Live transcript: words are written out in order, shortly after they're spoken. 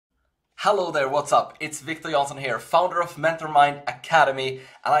Hello there, what's up? It's Victor Jansson here, founder of MentorMind Academy,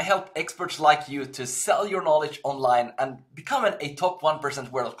 and I help experts like you to sell your knowledge online and become a top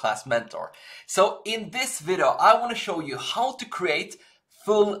 1% world-class mentor. So in this video, I want to show you how to create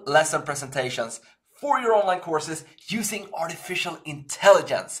full lesson presentations for your online courses using artificial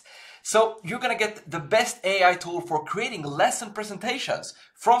intelligence. So you're going to get the best AI tool for creating lesson presentations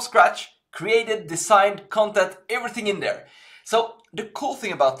from scratch, created, designed, content, everything in there. So the cool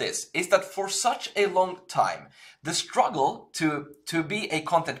thing about this is that for such a long time, the struggle to be a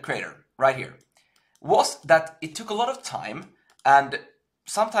content creator right here was that it took a lot of time and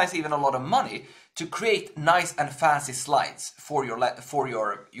sometimes even a lot of money to create nice and fancy slides for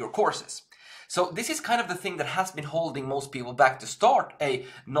your courses. So this is kind of the thing that has been holding most people back to start a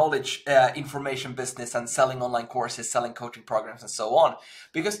knowledge information business and selling online courses, selling coaching programs and so on,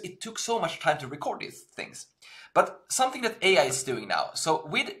 because it took so much time to record these things. But something that AI is doing now, so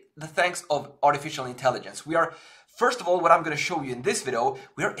with the thanks of artificial intelligence, we are, first of all, what I'm going to show you in this video,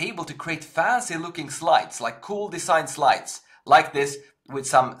 we are able to create fancy looking slides, like cool design slides, like this, with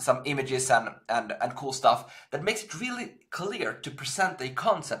some images and cool stuff that makes it really clear to present a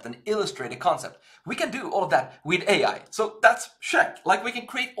concept and illustrate a concept. We can do all of that with AI. So that's check, like we can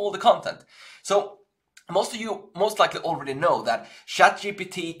create all the content. So most of you most likely already know that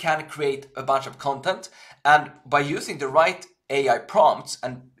ChatGPT can create a bunch of content, and by using the right AI prompts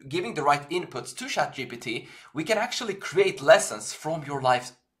and giving the right inputs to ChatGPT, we can actually create lessons from your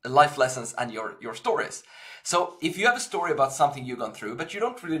life lessons and your stories. So if you have a story about something you've gone through, but you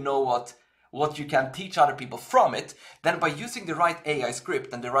don't really know what you can teach other people from it, then by using the right AI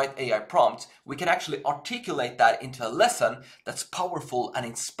script and the right AI prompt, we can actually articulate that into a lesson that's powerful and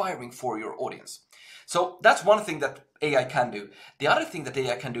inspiring for your audience. So that's one thing that AI can do. The other thing that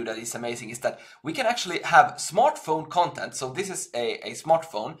AI can do that is amazing is that we can actually have smartphone content. So this is a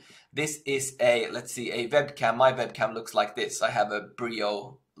smartphone. This is let's see, a webcam. My webcam looks like this. I have a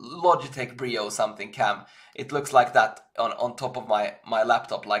Brio, Logitech Brio something cam. It looks like that on top of my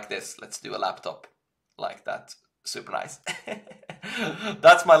laptop like this. Let's do a laptop like that. Super nice.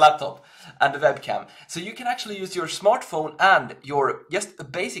 That's my laptop and the webcam. So you can actually use your smartphone and your just a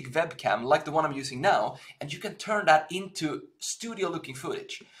basic webcam like the one I'm using now, and you can turn that into studio looking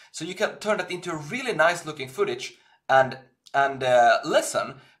footage. So you can turn that into a really nice looking footage and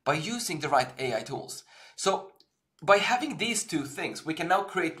lesson by using the right AI tools. So by having these two things, we can now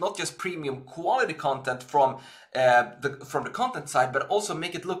create not just premium quality content from the content side, but also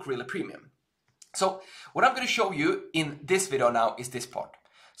make it look really premium. So what I'm going to show you in this video now is this part.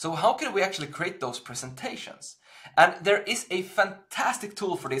 So how can we actually create those presentations? And there is a fantastic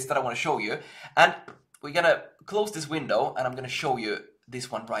tool for this that I want to show you. And we're going to close this window and I'm going to show you this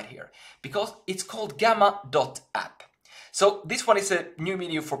one right here, because it's called Gamma.app. So this one is a new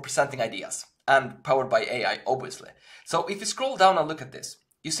medium for presenting ideas and powered by AI, obviously. So if you scroll down and look at this,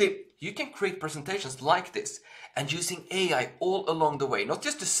 you see you can create presentations like this and using AI all along the way, not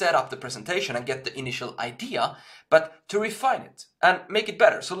just to set up the presentation and get the initial idea, but to refine it and make it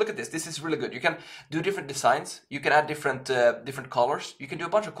better. So look at this. This is really good. You can do different designs. You can add different colors. You can do a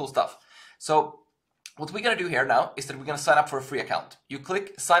bunch of cool stuff. So what we're going to do here now is that we're going to sign up for a free account. You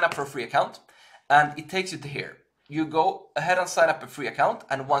click sign up for a free account and it takes you to here. You go ahead and sign up a free account,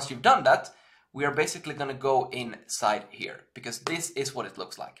 and once you've done that, we are basically going to go inside here, because this is what it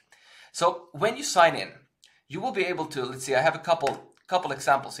looks like. So when you sign in, you will be able to, let's see, I have a couple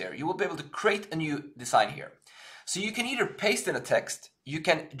examples here. You will be able to create a new design here. So you can either paste in a text, you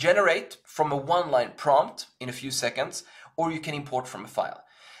can generate from a one-line prompt in a few seconds, or you can import from a file.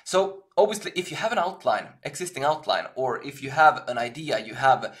 So obviously, if you have an outline, existing outline, or if you have an idea, you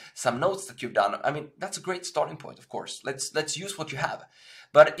have some notes that you've done, I mean, that's a great starting point, of course. Let's use what you have.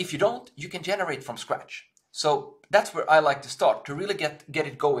 But if you don't, you can generate from scratch. So that's where I like to start, to really get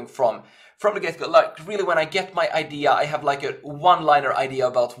it going from the get-go. Like really, when I get my idea, I have like a one-liner idea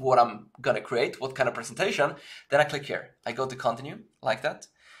about what I'm gonna create, what kind of presentation. Then I click here. I go to continue, like that.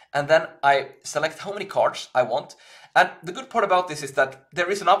 And then I select how many cards I want. And the good part about this is that there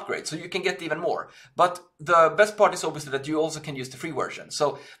is an upgrade, so you can get even more. But the best part is obviously that you also can use the free version.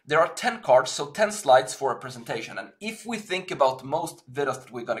 So there are 10 cards, so 10 slides for a presentation. And if we think about most videos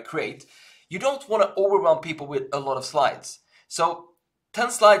that we're going to create, you don't want to overwhelm people with a lot of slides. So 10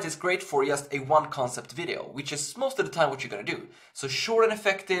 slides is great for just a one concept video, which is most of the time what you're going to do. So short and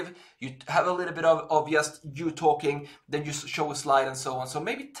effective, you have a little bit of just you talking, then you show a slide and so on. So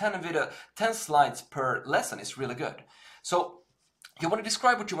maybe 10 slides per lesson is really good. So you want to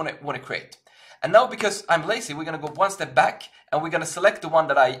describe what you want to create. And now, because I'm lazy, we're going to go one step back and we're going to select the one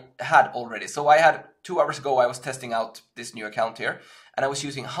that I had already. So I had 2 hours ago, I was testing out this new account here and I was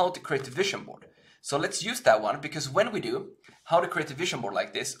using how to create a vision board. So let's use that one, because when we do how to create a vision board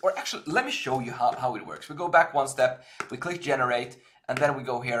like this, or actually let me show you how it works. We go back one step, we click generate, and then we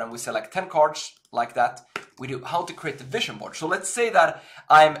go here and we select 10 cards like that. We do how to create the vision board. So let's say that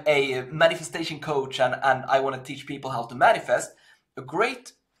I'm a manifestation coach and I want to teach people how to manifest. A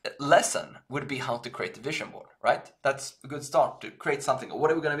great lesson would be how to create the vision board, right? That's a good start to create something. What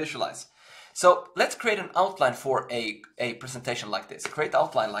are we going to visualize? So let's create an outline for a presentation like this. Create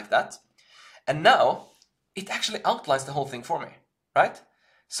outline like that. And now it actually outlines the whole thing for me, right?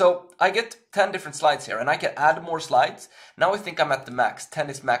 So I get 10 different slides here and I can add more slides. Now I think I'm at the max. 10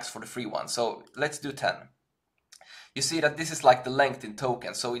 is max for the free one. So let's do 10. You see that this is like the length in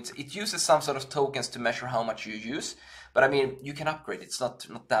tokens. So it uses some sort of tokens to measure how much you use. But I mean, you can upgrade. It's not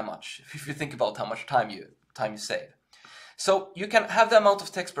that much if you think about how much time you save. So you can have the amount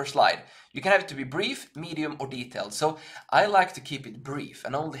of text per slide. You can have it to be brief, medium, or detailed. So I like to keep it brief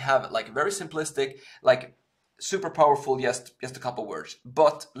and only have it like very simplistic, like super powerful, just a couple words.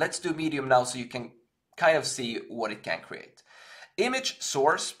 But let's do medium now so you can kind of see what it can create. Image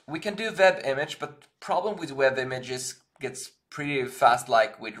source, we can do web image, but problem with web images gets pretty fast,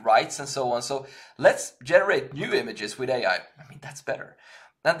 like with writes and so on. So let's generate new images with AI. I mean, that's better.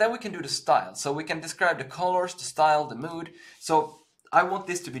 And then we can do the style. So we can describe the colors, the style, the mood. So I want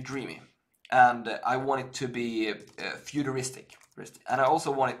this to be dreamy. And I want it to be futuristic. And I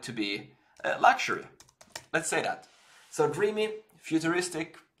also want it to be luxury. Let's say that. So dreamy,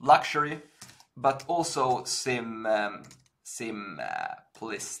 futuristic, luxury, but also simplistic.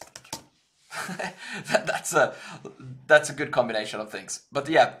 That's a good combination of things. But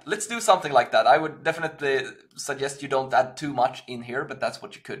yeah, let's do something like that. I would definitely suggest you don't add too much in here, but that's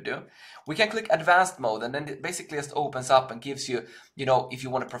what you could do. We can click advanced mode and then it basically just opens up and gives you, you know, if you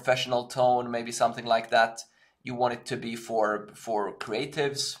want a professional tone, maybe something like that. You want it to be for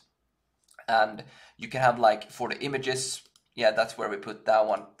creatives, and you can have like for the images, yeah, that's where we put that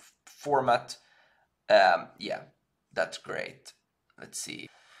one. Format, yeah, that's great. Let's see.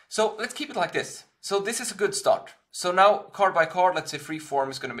 So let's keep it like this. So this is a good start. So now card by card, let's say free form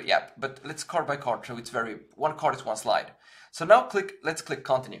is going to be, yeah, but let's card by card. So it's one card is one slide. So now let's click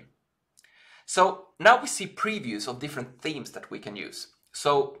continue. So now we see previews of different themes that we can use.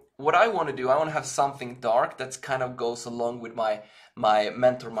 So what I want to do, I want to have something dark that kind of goes along with my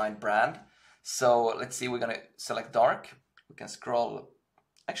MentorMind brand. So let's see, we're going to select dark. We can scroll.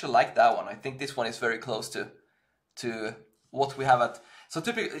 I actually like that one. I think this one is very close to what we have at. So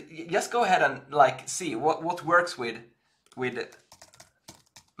typically, just go ahead and like see what works with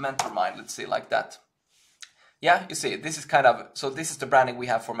MentorMind. Let's see, like that. Yeah, you see, this is kind of, so this is the branding we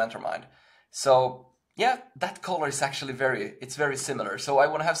have for MentorMind. So yeah, that color is actually it's very similar. So I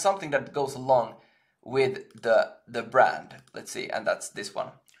want to have something that goes along with the brand. Let's see, and that's this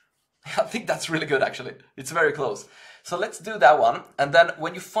one. I think that's really good actually. It's very close. So let's do that one. And then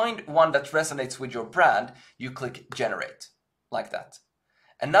when you find one that resonates with your brand, you click generate, like that.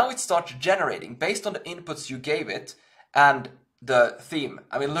 And now it starts generating based on the inputs you gave it and the theme.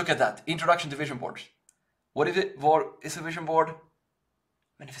 I mean, look at that. Introduction to vision boards. What is it? What is a vision board?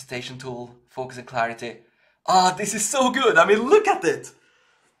 Manifestation tool, focus and clarity. Ah, this is so good. I mean, look at it.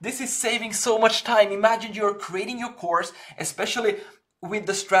 This is saving so much time. Imagine you're creating your course, especially with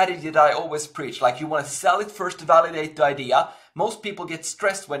the strategy that I always preach. Like, you want to sell it first to validate the idea. Most people get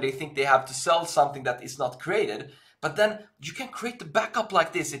stressed when they think they have to sell something that is not created. But then you can create the backup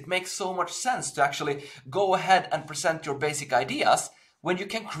like this. It makes so much sense to actually go ahead and present your basic ideas when you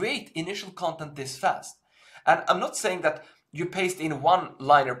can create initial content this fast. And I'm not saying that you paste in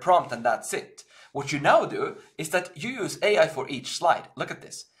one-liner prompt and that's it. What you now do is that you use AI for each slide. Look at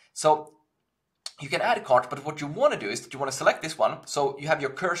this. So you can add a card, but what you want to do is that you want to select this one. So you have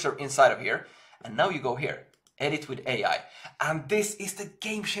your cursor inside of here. And now you go here, edit with AI. And this is the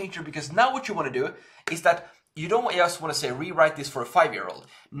game changer, because now what you want to do is that you don't just want to say rewrite this for a 5-year-old.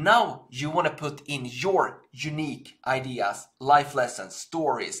 Now you want to put in your unique ideas, life lessons,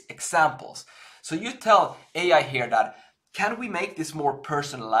 stories, examples. So you tell AI here that, can we make this more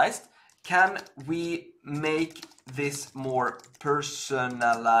personalized? Can we make this more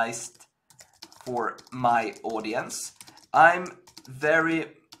personalized for my audience? I'm very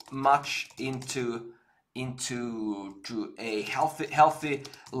much into a healthy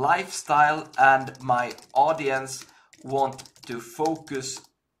lifestyle, and my audience want to focus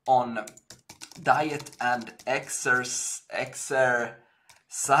on diet and exercise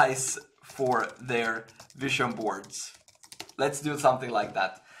for their vision boards. Let's do something like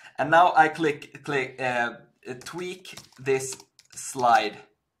that. And now I tweak this slide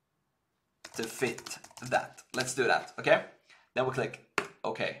to fit that. Let's do that, okay? Then we click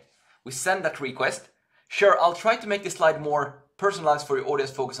OK. We send that request. Sure, I'll try to make this slide more personalized for your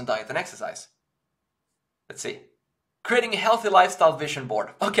audience focus on diet and exercise. Let's see. Creating a healthy lifestyle vision board.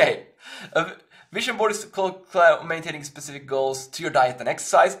 Okay. A vision board is called maintaining specific goals to your diet and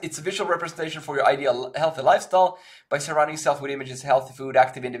exercise. It's a visual representation for your ideal healthy lifestyle. By surrounding yourself with images of healthy food,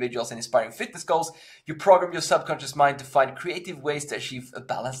 active individuals, and inspiring fitness goals, you program your subconscious mind to find creative ways to achieve a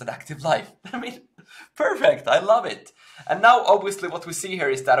balanced and active life. I mean, perfect. I love it. And now, obviously, what we see here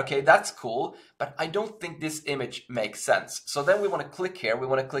is that, okay, that's cool, but I don't think this image makes sense. So then we want to click here. We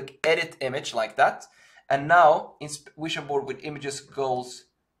want to click Edit Image like that. And now, in vision board with images, goals,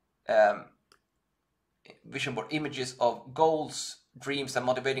 vision board images of goals, dreams, and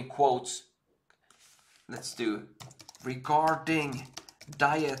motivating quotes. Let's do regarding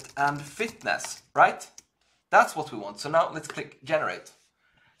diet and fitness, right? That's what we want. So now let's click Generate.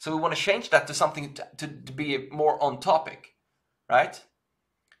 So we want to change that to something to be more on topic, right?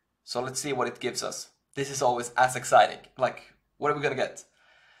 So let's see what it gives us. This is always as exciting. Like, what are we going to get?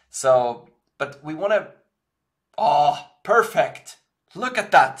 So, but we want to... Oh, perfect. Look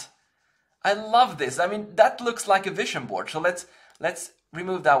at that. I love this. I mean, that looks like a vision board. So let's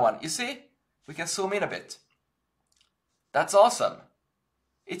remove that one. You see? We can zoom in a bit. That's awesome.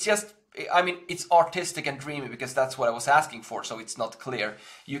 It's just, I mean, it's artistic and dreamy because that's what I was asking for, so it's not clear.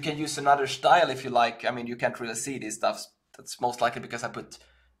 You can use another style if you like. I mean, you can't really see this stuff. That's most likely because I put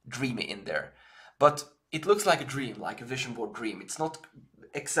dreamy in there. But it looks like a dream, like a vision board dream. It's not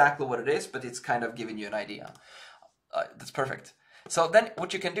exactly what it is, but it's kind of giving you an idea. That's perfect. So then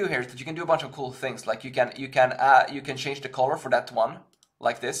what you can do here is that you can do a bunch of cool things. Like you can change the color for that one,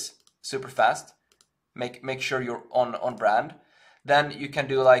 like this, super fast. Make sure you're on brand. Then you can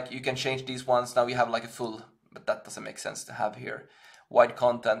do like, you can change these ones. Now you have like a full, but that doesn't make sense to have here. Wide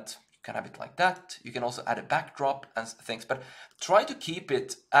content, you can have it like that. You can also add a backdrop and things, but try to keep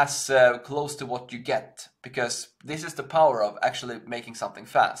it as close to what you get, because this is the power of actually making something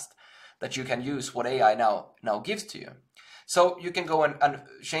fast, that you can use what AI now gives to you. So you can go and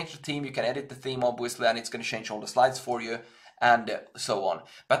change the theme, you can edit the theme obviously, and it's going to change all the slides for you, and so on.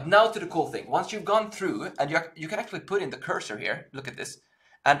 But now to the cool thing. Once you've gone through, and you can actually put in the cursor here, look at this,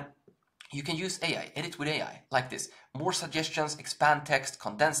 and you can use AI, edit with AI, like this. More suggestions, expand text,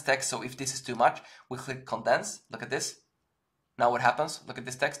 condense text. So if this is too much, we click condense, look at this. Now what happens? Look at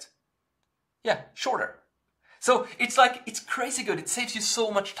this text. Yeah, shorter. So it's like, it's crazy good. It saves you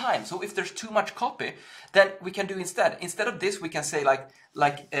so much time. So if there's too much copy, then we can do instead of this, we can say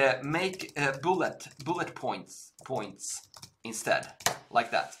make bullet points instead,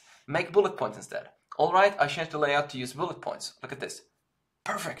 like that. Make bullet points instead. All right, I changed the layout to use bullet points. Look at this.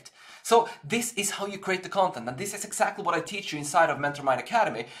 Perfect. So this is how you create the content, and this is exactly what I teach you inside of MentorMind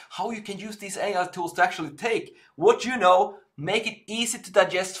Academy, how you can use these AI tools to actually take what you know, make it easy to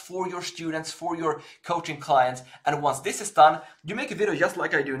digest for your students, for your coaching clients, and once this is done, you make a video just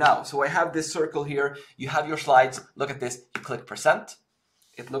like I do now. So I have this circle here, you have your slides, look at this, you click present,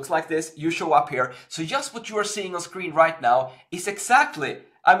 it looks like this, you show up here. So just what you are seeing on screen right now is exactly,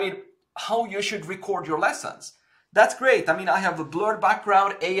 I mean, how you should record your lessons. That's great. I mean, I have a blurred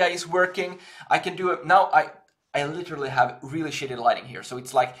background, AI is working, I can do it. Now I literally have really shitty lighting here. So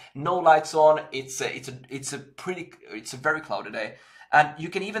it's like no lights on, it's a very cloudy day. And you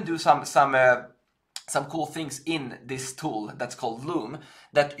can even do some cool things in this tool that's called Loom,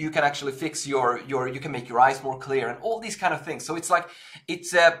 that you can actually fix you can make your eyes more clear and all these kind of things. So it's like,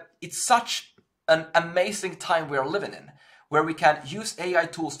 it's such an amazing time we are living in, where we can use AI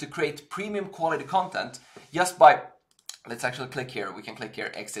tools to create premium quality content just by, let's actually click here, we can click here,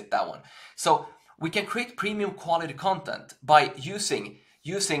 exit that one. So we can create premium quality content by using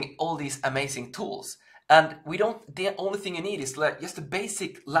all these amazing tools. And the only thing you need is just a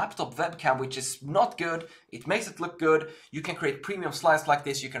basic laptop webcam, which is not good. It makes it look good. You can create premium slides like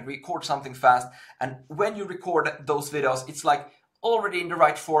this. You can record something fast. And when you record those videos, it's like already in the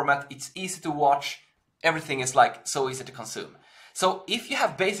right format. It's easy to watch. Everything is like so easy to consume. So if you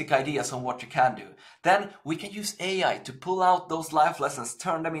have basic ideas on what you can do, then we can use AI to pull out those life lessons,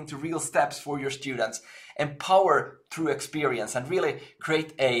 turn them into real steps for your students, empower through experience, and really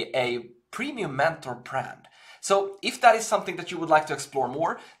create a premium mentor brand. So if that is something that you would like to explore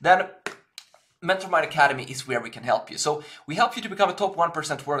more, then MentorMind Academy is where we can help you. So we help you to become a top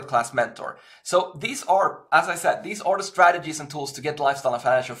 1% world-class mentor. So these are, as I said, these are the strategies and tools to get lifestyle and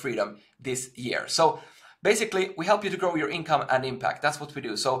financial freedom this year. So basically, we help you to grow your income and impact. That's what we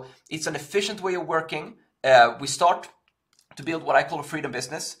do. So it's an efficient way of working. We start to build what I call a freedom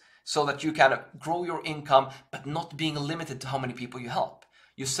business. so that you can grow your income, but not being limited to how many people you help.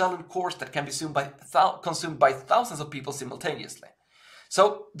 You sell a course that can be consumed by thousands of people simultaneously.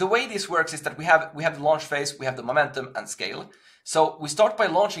 So the way this works is that we have the launch phase, we have the momentum and scale. So we start by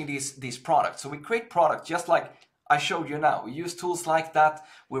launching these products. So we create products just like I showed you now. We use tools like that.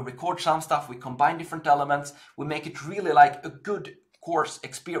 We record some stuff. We combine different elements. We make it really like a good course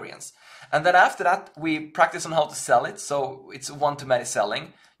experience. And then after that, we practice on how to sell it. So it's one-to-many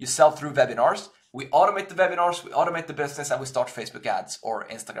selling. You sell through webinars. We automate the webinars, we automate the business, and we start Facebook ads or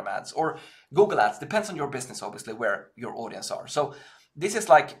Instagram ads or Google ads. Depends on your business, obviously, where your audience are. So this is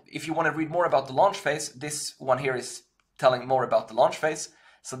like, if you want to read more about the launch phase, this one here is telling more about the launch phase.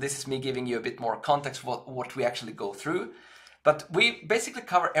 So this is me giving you a bit more context for what we actually go through. But we basically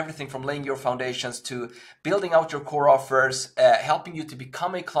cover everything from laying your foundations to building out your core offers, helping you to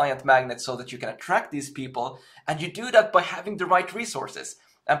become a client magnet so that you can attract these people. And you do that by having the right resources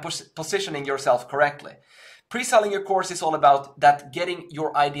and positioning yourself correctly. Pre-selling your course is all about that, getting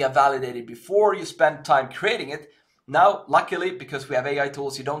your idea validated before you spend time creating it. Now, luckily, because we have AI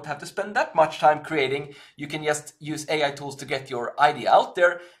tools, you don't have to spend that much time creating. You can just use AI tools to get your idea out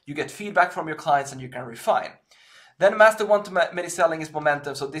there. You get feedback from your clients and you can refine. Then master one-to-many selling is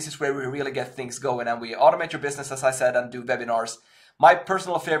momentum. So this is where we really get things going and we automate your business, as I said, and do webinars. My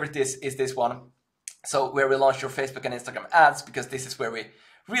personal favorite is this one. So where we launch your Facebook and Instagram ads, because this is where we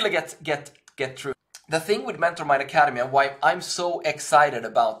really get through. The thing with MentorMind Academy and why I'm so excited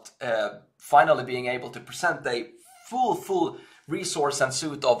about finally being able to present a full resource and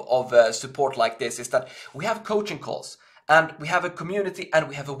suite of support like this is that we have coaching calls and we have a community and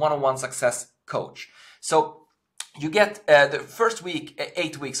we have a one-on-one success coach. So you get the first week,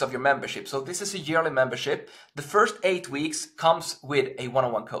 8 weeks of your membership. So this is a yearly membership. The first 8 weeks comes with a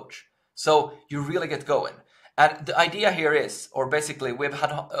one-on-one coach. So you really get going. And the idea here is, or basically we've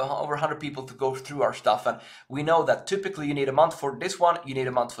had over 100 people to go through our stuff, and we know that typically you need a month for this one, you need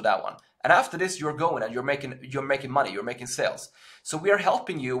a month for that one. And after this, you're going and you're making money, you're making sales. So we are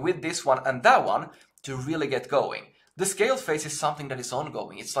helping you with this one and that one to really get going. The scale phase is something that is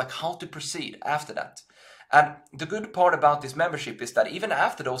ongoing. It's like how to proceed after that. And the good part about this membership is that even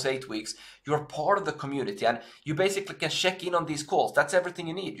after those 8 weeks, you're part of the community and you basically can check in on these calls. That's everything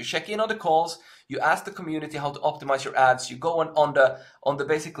you need. You check in on the calls, you ask the community how to optimize your ads, you go on the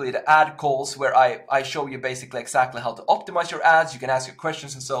basically the ad calls where I show you basically exactly how to optimize your ads. You can ask your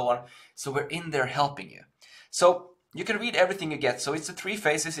questions and so on. So we're in there helping you. So you can read everything you get. So it's the 3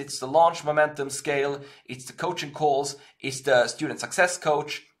 phases. It's the launch, momentum, scale. It's the coaching calls. It's the student success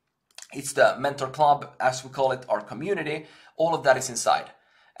coach. It's the mentor club, as we call it, our community. All of that is inside.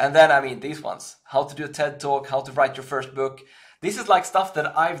 And then, I mean, these ones, how to do a TED Talk, how to write your first book. This is like stuff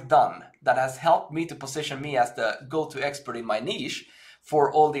that I've done that has helped me to position me as the go-to expert in my niche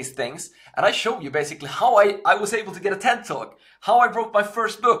for all these things. And I show you basically how I was able to get a TED Talk, how I wrote my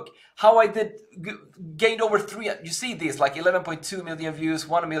first book, how I gained over 3, you see these like 11.2 million views,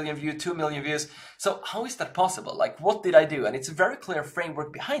 1 million views, 2 million views. So how is that possible? Like, what did I do? And it's a very clear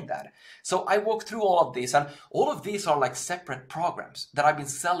framework behind that. So I walk through all of these, and all of these are like separate programs that I've been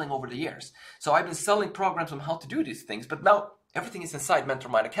selling over the years. So I've been selling programs on how to do these things, but now everything is inside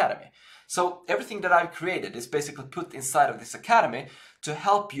MentorMind Academy. So everything that I've created is basically put inside of this academy to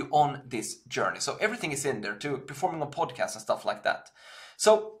help you on this journey. So everything is in there, to performing on podcasts and stuff like that.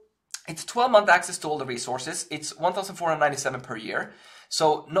 So it's 12-month access to all the resources. It's $1,497 per year.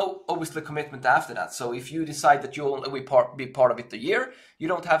 So no, obviously, commitment after that. So if you decide that you'll only be part of it a year, you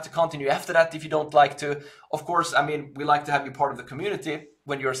don't have to continue after that if you don't like to. Of course, I mean, we like to have you part of the community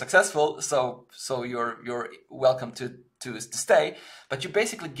when you're successful. So you're welcome to stay, but you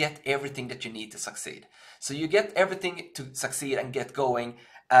basically get everything that you need to succeed. So you get everything to succeed and get going,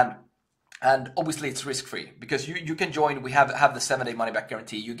 and obviously it's risk-free because you can join. We have the 7-day money-back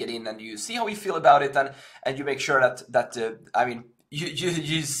guarantee. You get in and you see how you feel about it, and you make sure that I mean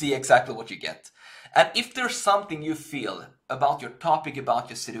you see exactly what you get. And if there's something you feel about your topic, about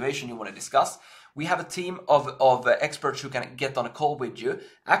your situation you want to discuss, we have a team of experts who can get on a call with you.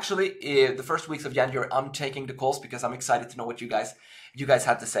 Actually, the first weeks of January, I'm taking the calls because I'm excited to know what you guys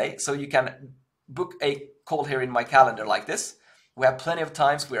have to say. So you can book a call here in my calendar like this. We have plenty of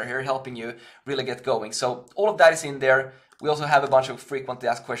times. We are here helping you really get going. So all of that is in there. We also have a bunch of frequently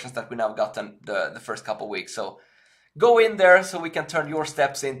asked questions that we now gotten the first couple of weeks. So go in there so we can turn your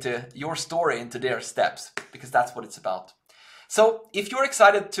steps into your story into their steps, because that's what it's about. So if you're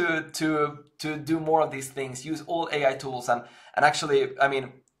excited to do more of these things, use all AI tools and actually, I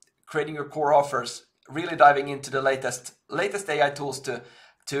mean, creating your core offers, really diving into the latest AI tools to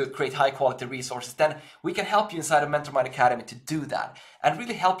to create high quality resources, then we can help you inside of MentorMind Academy to do that and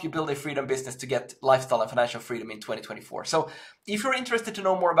really help you build a freedom business to get lifestyle and financial freedom in 2024. So if you're interested to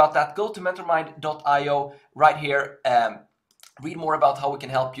know more about that, go to mentormind.io right here. Read more about how we can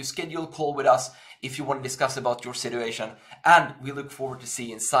help you. Schedule a call with us if you want to discuss about your situation. And we look forward to see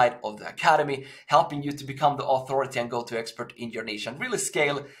you inside of the Academy, helping you to become the authority and go-to expert in your niche and really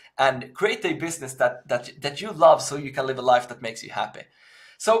scale and create a business that you love so you can live a life that makes you happy.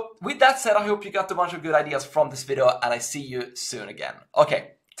 So with that said, I hope you got a bunch of good ideas from this video and I see you soon again.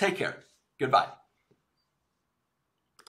 Okay, take care. Goodbye.